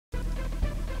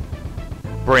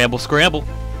Scramble, scramble.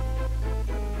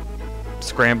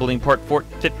 Scrambling part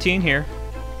 15 here.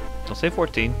 Don't say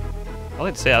 14. I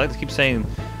like to keep saying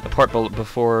the part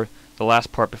before the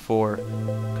last part before,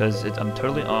 because I'm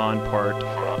totally on part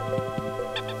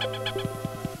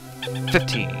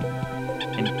 15.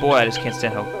 And boy, I just can't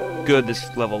stand how good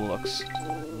this level looks.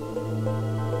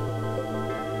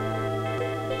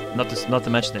 Not to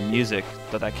mention the music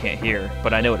that I can't hear,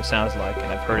 but I know what it sounds like, and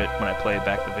I've heard it when I play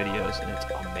back the videos, and it's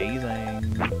amazing.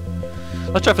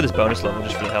 Let's try for this bonus level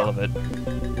just for the hell of it.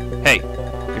 Hey,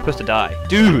 you're supposed to die.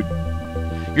 Dude!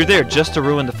 You're there just to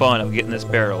ruin the fun of getting this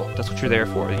barrel. That's what you're there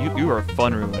for. You are a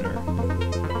fun ruiner.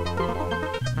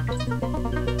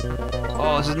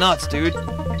 Oh, this is nuts, dude.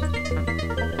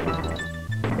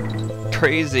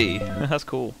 Crazy. That's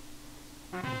cool.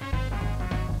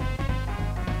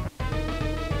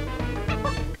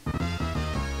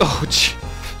 Oh, gee.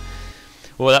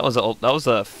 Well, that was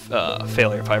a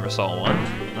failure if I ever saw one.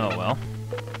 Oh well.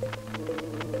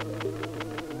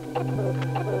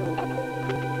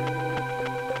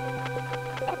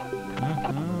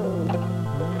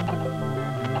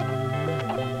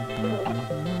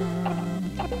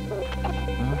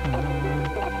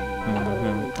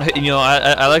 You know,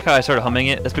 I like how I started humming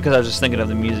it. That's because I was just thinking of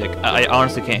the music. I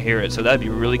honestly can't hear it, so that'd be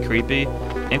really creepy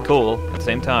and cool at the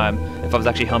same time if I was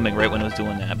actually humming right when I was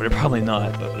doing that. But probably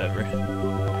not, but whatever.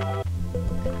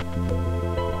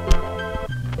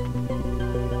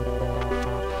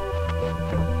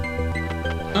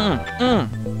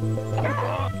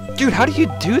 Dude, how do you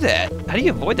do that? How do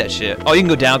you avoid that shit? Oh, you can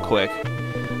go down quick.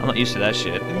 I'm not used to that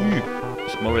shit.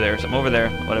 Something over there,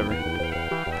 whatever.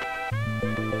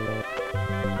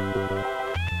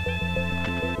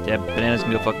 Yeah, bananas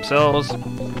can go fuck themselves.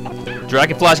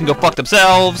 Dragonflies can go fuck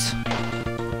themselves.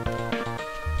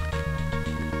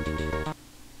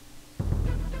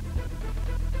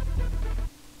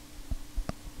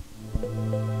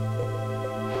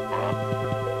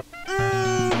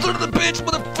 Son of the bitch,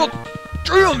 motherfucker!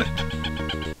 Damn it!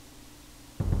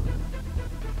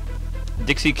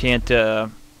 Dixie can't do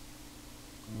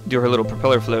her little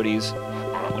propeller floaties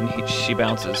when she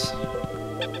bounces. Now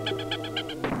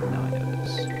I know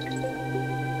this.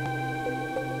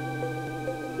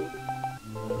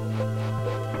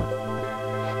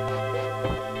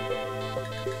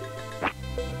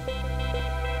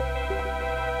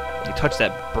 You touch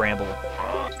that bramble.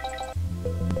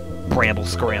 Bramble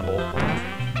scramble.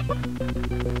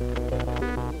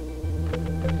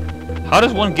 How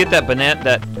does one get that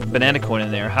banana coin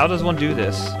in there? How does one do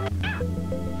this?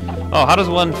 Oh, how does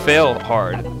one fail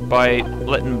hard? By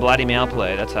letting Blattymeow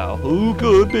play, that's how. Oh,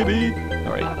 good, baby!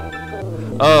 Alright.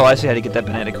 Oh, I see how to get that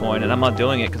banana coin, and I'm not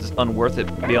doing it because it's unworth it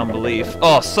beyond belief.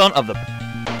 Oh, son of the...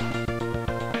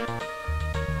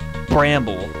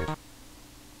 Bramble.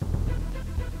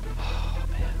 Oh,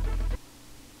 man.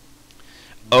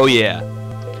 Oh, yeah.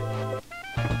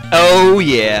 Oh,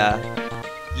 yeah.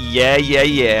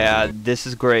 Yeah. This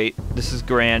is great. This is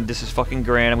grand. This is fucking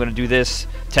grand. I'm gonna do this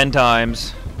 10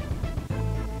 times.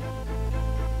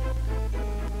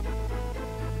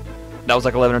 That was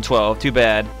like 11 or 12. Too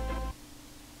bad.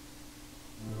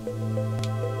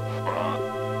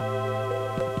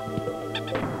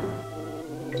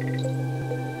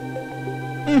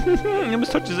 I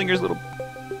almost touched Zinger's little...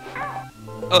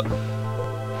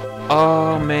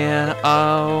 Oh, man.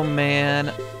 Oh,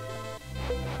 man.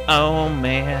 Oh,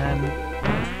 man.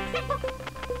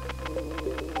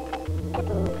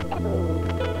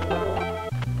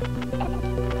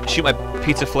 Shoot my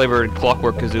pizza-flavored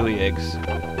Clockwork Kazooie eggs.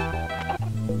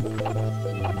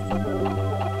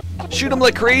 Shoot them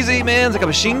like crazy, man! It's like a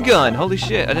machine gun! Holy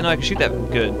shit, I didn't know I could shoot that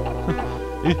good.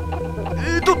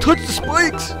 Don't touch the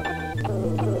spikes!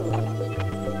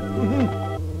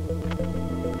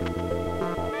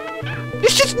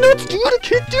 It's just nuts, dude! I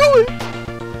can't do it!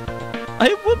 I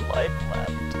have 1 life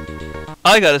left.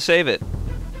 I gotta save it.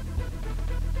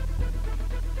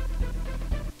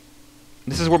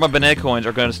 This is where my banana coins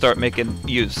are gonna start making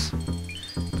use.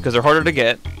 Because they're harder to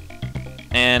get.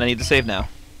 And I need to save now.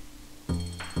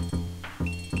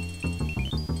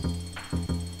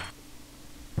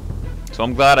 So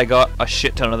I'm glad I got a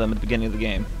shit ton of them at the beginning of the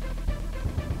game.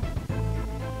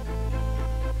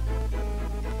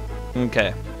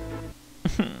 Okay.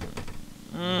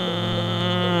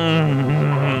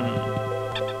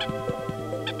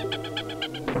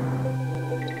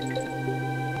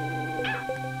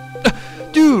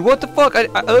 Dude, what the fuck?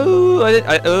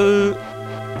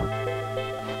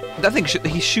 That thing,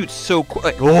 he shoots so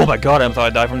quick. Oh my god, I thought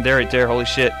I'd die from there right there. Holy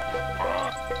shit.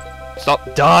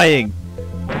 Stop dying.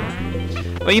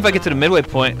 I mean, if I get to the midway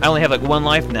point, I only have like 1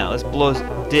 life now. This blows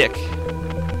dick.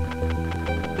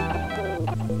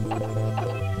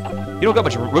 You don't got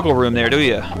much wiggle room there, do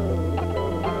you?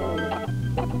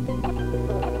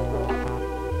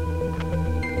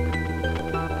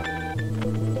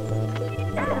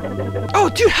 Oh,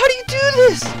 dude, how do you do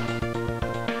this?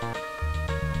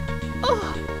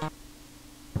 Oh.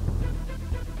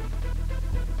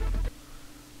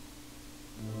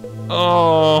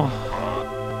 Oh.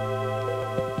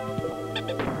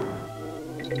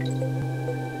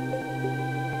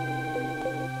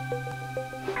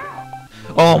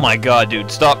 Oh my god, dude,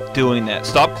 stop doing that.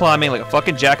 Stop climbing like a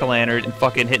fucking jack-o'-lantern and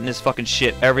fucking hitting this fucking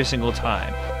shit every single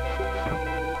time.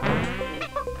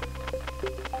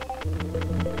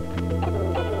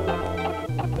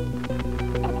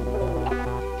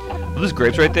 Are those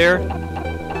grapes right there?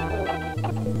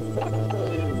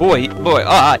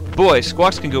 Boy,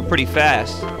 squawks can go pretty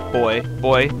fast. Boy.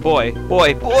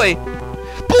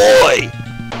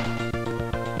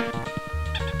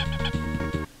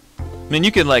 I mean,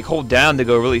 you can like hold down to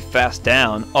go really fast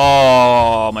down.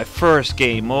 Oh, my first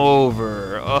game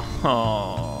over.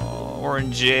 Oh, we're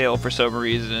in jail for some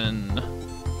reason.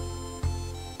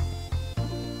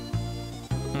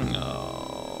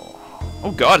 No.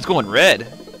 Oh god, it's going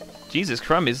red. Jesus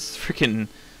Christ, it's freaking...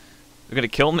 They're gonna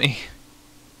kill me.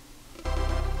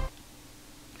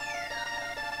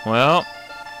 Well.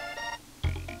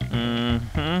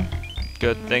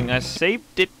 Good thing I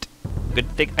saved it. Good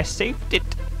thing I saved it.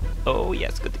 Oh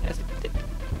yes, good thing I saved it.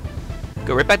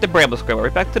 Go right back to Bramble Scramble,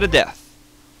 right back to the death.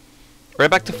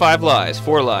 Right back to 5 lives,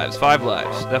 4 lives, 5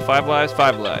 lives. Is that 5 lives?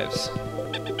 5 lives.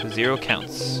 0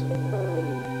 counts.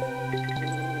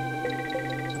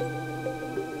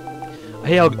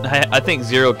 Hey, I think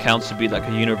 0 counts to be like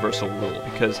a universal rule,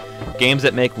 because games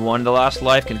that make 1 the last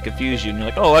life can confuse you, and you're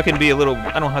like, oh, I can be a little,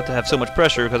 I don't have to have so much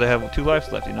pressure because I have 2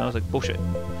 lives left, you know? It's like, bullshit.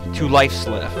 2 lives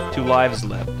left. 2 lives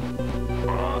left.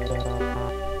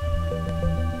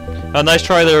 Nice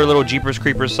try there, little Jeepers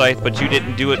Creepers scythe, but you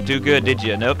didn't do it too good, did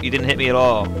you? Nope, you didn't hit me at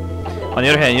all. On the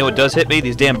other hand, you know what does hit me?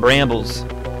 These damn brambles.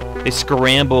 They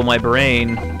scramble my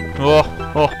brain. Oh.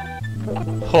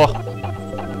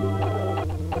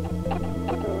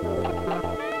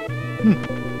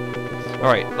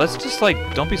 Alright, let's just like,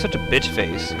 don't be such a bitch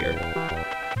face here.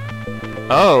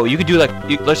 Oh, you could do like,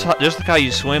 just like how you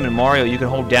swim in Mario, you can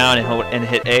hold down and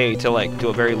hit A to like do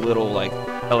a very little like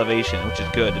elevation, which is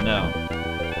good to know.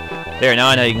 There, now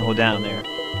I know you can hold down there.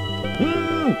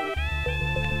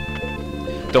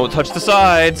 Don't touch the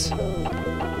sides.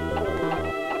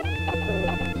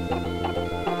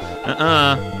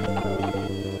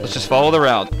 Let's just follow the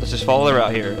route. Let's just follow the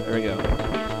route here. There we go.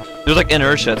 There's like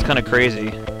inertia. It's kind of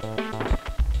crazy.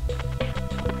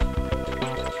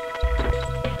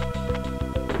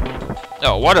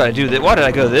 Oh, why did I do that? Why did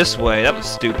I go this way? That was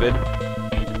stupid.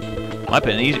 Might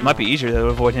be easier to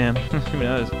avoid him. Who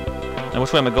knows? Now,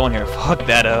 which way am I going here? Fuck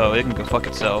that O. It can go fuck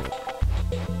itself.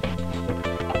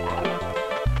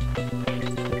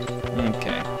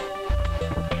 Okay.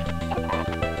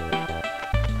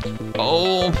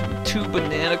 Oh, 2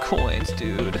 banana coins,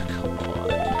 dude. Come on.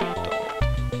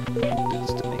 Don't do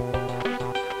this to me.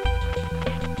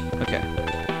 Okay.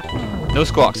 No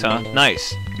squawks, huh?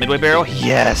 Nice. Midway barrel?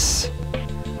 Yes!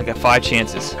 I got 5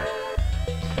 chances.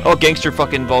 Oh, gangster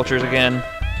fucking vultures again.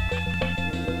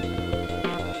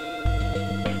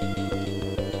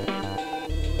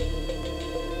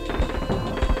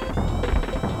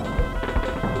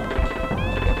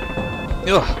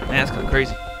 Ugh, man, that's kind of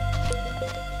crazy.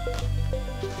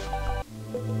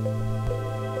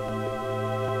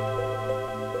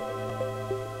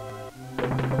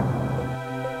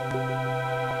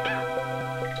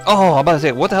 Oh, I'm about to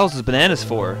say, what the hell is this bananas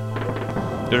for?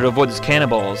 They're to avoid these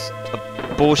cannonballs.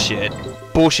 Bullshit.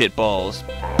 Bullshit balls.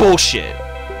 Bullshit.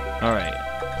 Alright.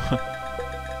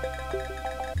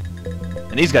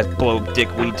 And these guys blow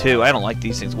dickweed too. I don't like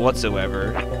these things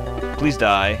whatsoever. Please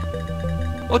die.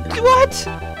 What?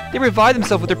 They revive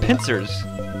themselves with their pincers.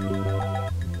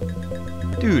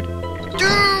 Dude.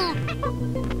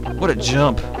 What a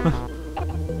jump.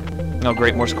 Oh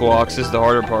great, more squawks. This is the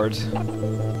harder part.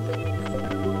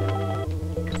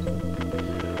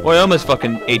 Well, I almost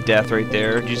fucking ate death right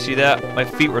there. Did you see that? My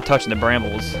feet were touching the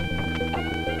brambles.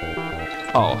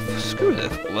 Oh, screw the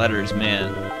letters,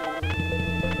 man.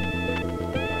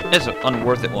 It's an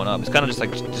unworth it one up. It's kind of just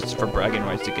like just for bragging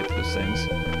rights to get to those things.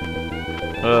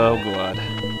 Oh god.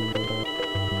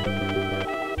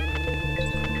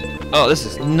 Oh, this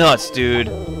is nuts, dude.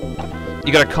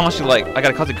 You gotta constantly like, I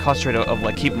gotta constantly concentrate of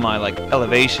like keeping my like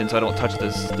elevation so I don't touch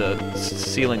the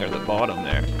ceiling or the bottom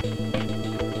there.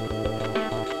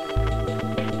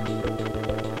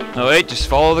 No wait, just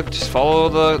follow the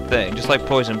thing, just like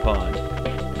Poison Pond.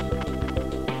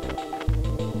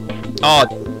 Oh,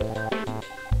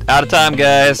 Out of time,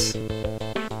 guys.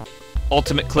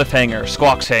 Ultimate cliffhanger.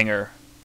 Squawks hanger.